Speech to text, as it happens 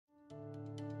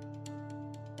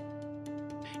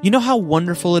You know how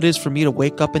wonderful it is for me to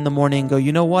wake up in the morning and go,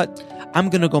 you know what? I'm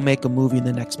going to go make a movie in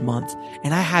the next month.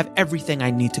 And I have everything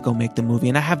I need to go make the movie.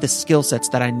 And I have the skill sets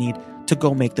that I need to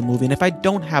go make the movie. And if I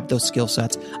don't have those skill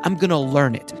sets, I'm going to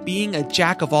learn it. Being a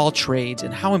jack of all trades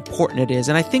and how important it is.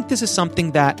 And I think this is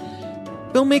something that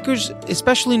filmmakers,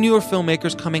 especially newer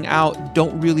filmmakers coming out,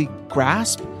 don't really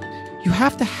grasp. You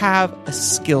have to have a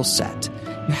skill set.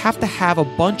 You have to have a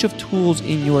bunch of tools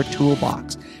in your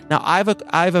toolbox. Now,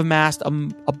 I've amassed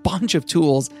a bunch of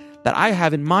tools that I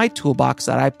have in my toolbox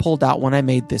that I pulled out when I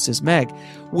made This Is Meg.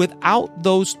 Without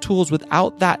those tools,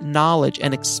 without that knowledge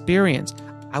and experience,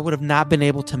 I would have not been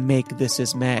able to make This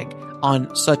Is Meg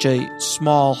on such a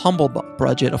small, humble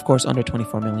budget, of course, under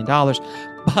 $24 million.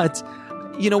 But,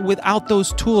 without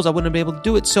those tools, I wouldn't have been able to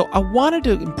do it. So I wanted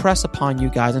to impress upon you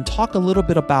guys and talk a little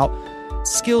bit about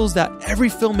skills that every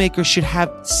filmmaker should have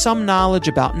some knowledge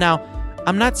about. Now,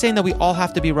 I'm not saying that we all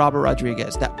have to be Robert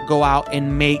Rodriguez, that go out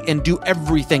and make and do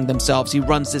everything themselves. He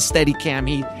runs his Steadicam,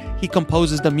 he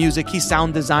composes the music, he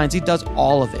sound designs, he does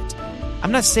all of it.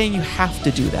 I'm not saying you have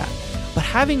to do that, but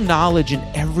having knowledge in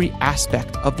every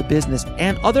aspect of the business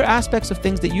and other aspects of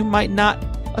things that you might not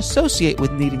associate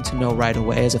with needing to know right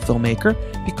away as a filmmaker,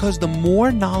 because the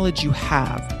more knowledge you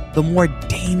have, the more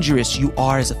dangerous you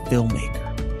are as a filmmaker.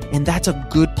 And that's a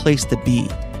good place to be.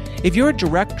 If you're a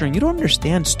director and you don't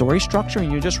understand story structure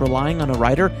and you're just relying on a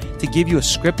writer to give you a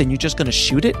script and you're just going to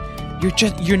shoot it,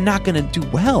 you're not going to do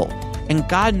well. And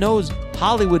God knows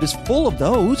Hollywood is full of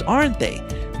those, aren't they?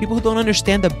 People who don't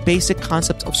understand the basic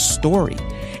concept of story.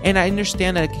 And I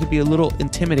understand that it can be a little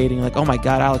intimidating, like, oh my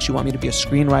God, Alex, you want me to be a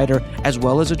screenwriter as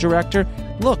well as a director?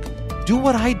 Look, do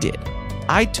what I did.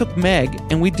 I took Meg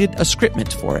and we did a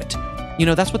scriptment for it.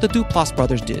 That's what the Duplass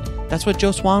brothers did. That's what Joe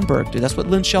Swanberg did. That's what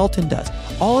Lynn Shelton does.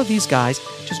 All of these guys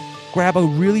just grab a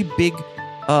really big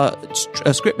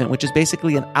scriptment, which is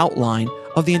basically an outline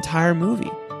of the entire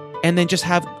movie, and then just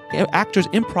have actors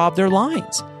improv their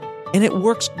lines. And it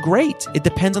works great. It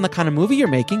depends on the kind of movie you're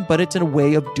making, but it's a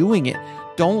way of doing it.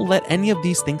 Don't let any of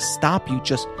these things stop you.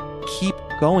 Just keep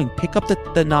going. Pick up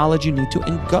the knowledge you need to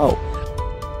and go.